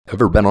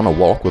Ever been on a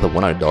walk with a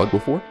one-eyed dog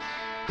before?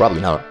 Probably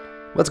not.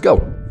 Let's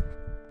go.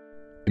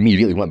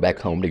 Immediately went back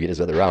home to get his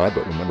other eye,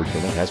 but remembered he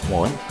only has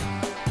one.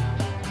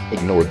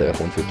 Ignored the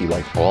F-150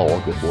 like all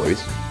good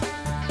boys.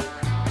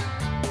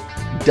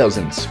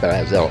 Doesn't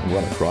spaz out and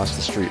run across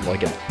the street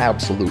like an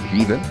absolute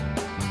heathen.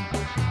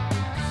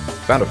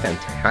 Found a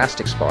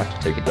fantastic spot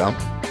to take a dump.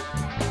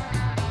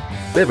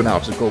 Bit of an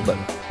obstacle, but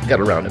got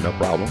around it no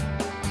problem.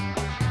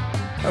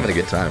 Having a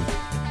good time.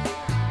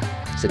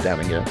 Sit down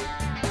again.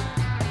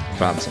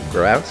 Found some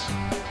grass.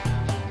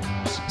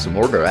 Some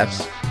more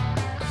grass.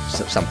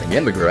 Something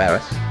in the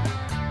grass.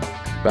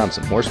 Found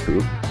some horse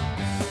poop.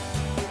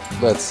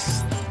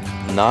 Let's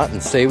not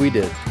and say we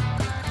did.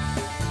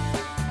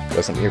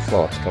 Got some ear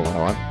flops going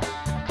on.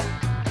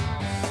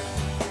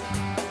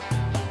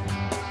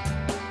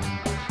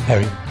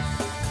 Harry.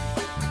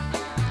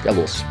 Got a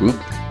little spook.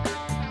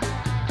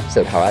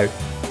 Said hi.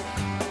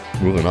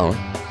 Moving on.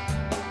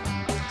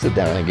 Sit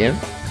down again.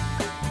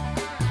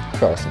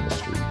 Crossing the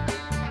street.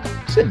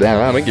 Sit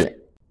down again.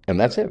 And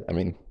that's it. I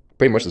mean,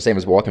 pretty much the same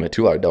as walking a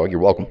two-eyed dog.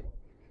 You're welcome.